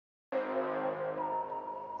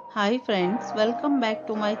Hi friends, welcome back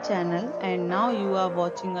to my channel and now you are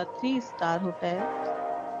watching a 3-star hotel.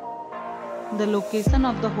 The location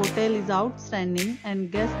of the hotel is outstanding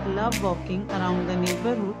and guests love walking around the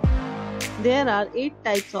neighborhood. There are 8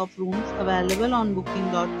 types of rooms available on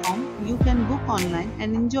booking.com. You can book online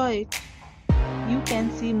and enjoy it. You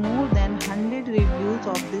can see more than 100 reviews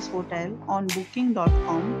of this hotel on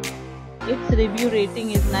booking.com. Its review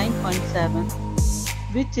rating is 9.7,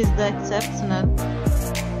 which is the exceptional.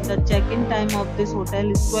 The check-in time of this hotel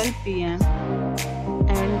is 12 p.m.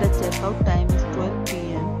 and the check-out time is 12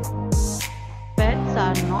 p.m. Pets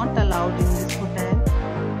are not allowed in this hotel.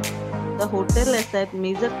 The hotel accepts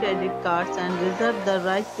major credit cards and reserves the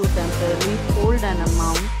right to temporarily hold an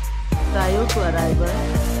amount prior to arrival.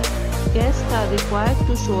 Guests are required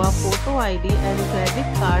to show a photo ID and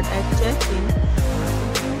credit card at check-in.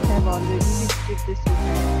 If you have already visited this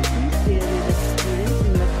hotel, please share your experience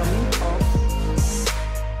in the comment box.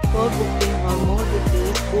 For booking or more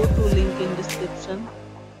details, go to link in description.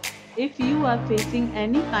 If you are facing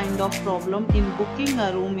any kind of problem in booking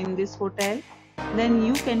a room in this hotel, then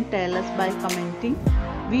you can tell us by commenting.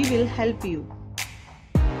 We will help you.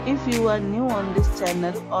 If you are new on this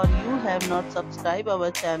channel or you have not subscribed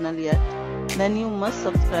our channel yet, then you must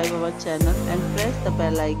subscribe our channel and press the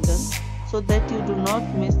bell icon so that you do not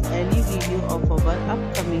miss any video of our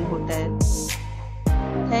upcoming hotel.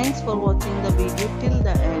 Thanks for watching the video till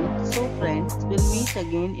the end. So friends, we'll meet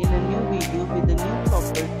again in a new video with a new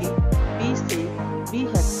property. Be safe, be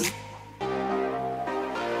happy.